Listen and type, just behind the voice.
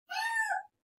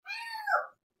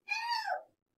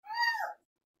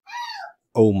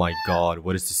Oh my god,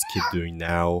 what is this kid doing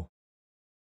now?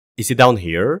 Is he down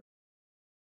here?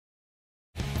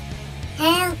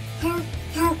 Help, help,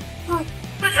 help, help.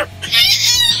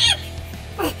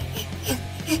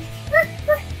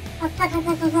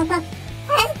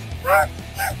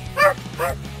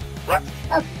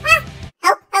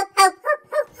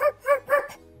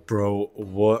 Bro,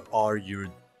 what are you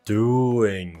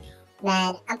doing?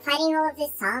 Man, I'm fighting all of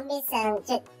these zombies and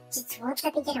just won't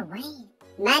let me get away.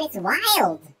 Man, it's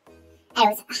wild.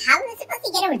 Anyways, how am I supposed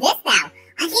to get over this now?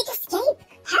 I need to escape.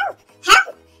 Help,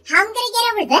 help. How am I gonna get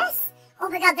over this? Oh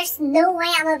my god, there's no way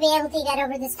I'm gonna be able to get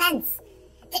over this fence.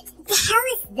 The hell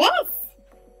is this?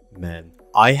 Man,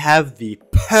 I have the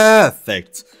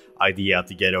perfect idea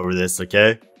to get over this,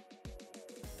 okay?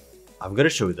 I'm gonna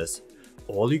show you this.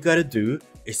 All you gotta do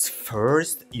is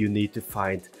first you need to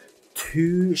find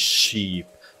 2 sheep.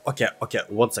 Okay,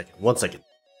 one second.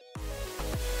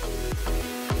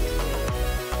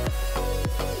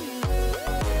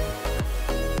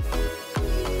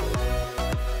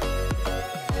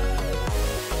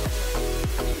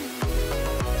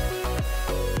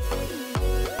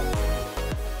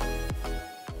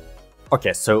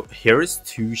 Okay, so here is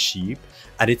 2 sheep,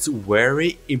 and it's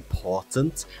very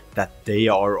important that they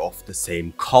are of the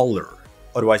same color.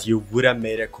 Otherwise, you would have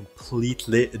made a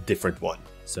completely different one.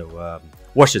 So,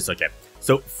 watch this, okay?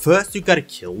 So, first you gotta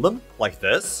kill them, like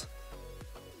this.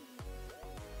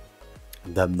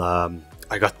 And then,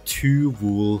 I got 2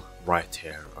 wool right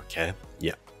here, okay?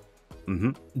 Yeah.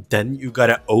 Then you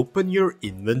gotta open your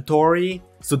inventory.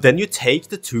 So then you take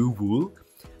the 2 wool,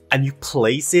 and you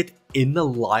place it in a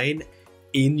line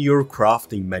in your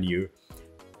crafting menu,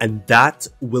 and that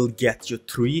will get you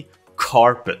 3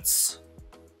 carpets.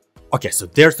 Okay, so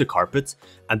there's the carpet,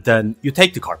 and then you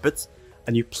take the carpet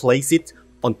and you place it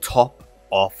on top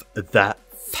of that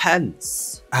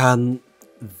fence, and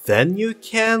then you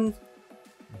can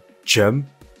jump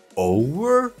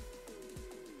over.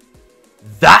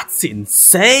 That's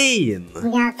insane!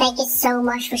 Yeah, thank you so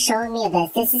much for showing me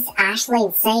this. This is actually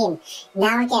insane.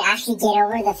 Now I can actually get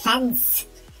over the fence.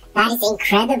 That is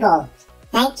incredible.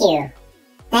 Thank you.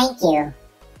 Thank you.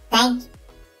 Thank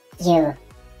you.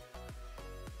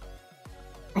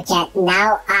 Okay,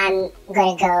 now I'm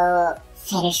gonna go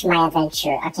finish my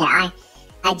adventure. Okay,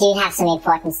 I do have some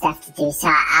important stuff to do, so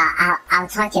I'll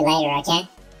talk to you later, okay?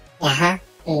 Bye.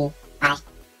 Bye.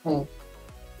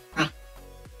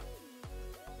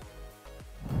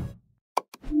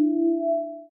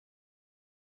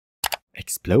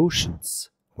 Explosions.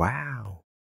 Wow.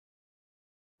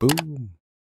 Boom.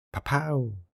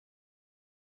 Pow.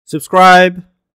 Subscribe.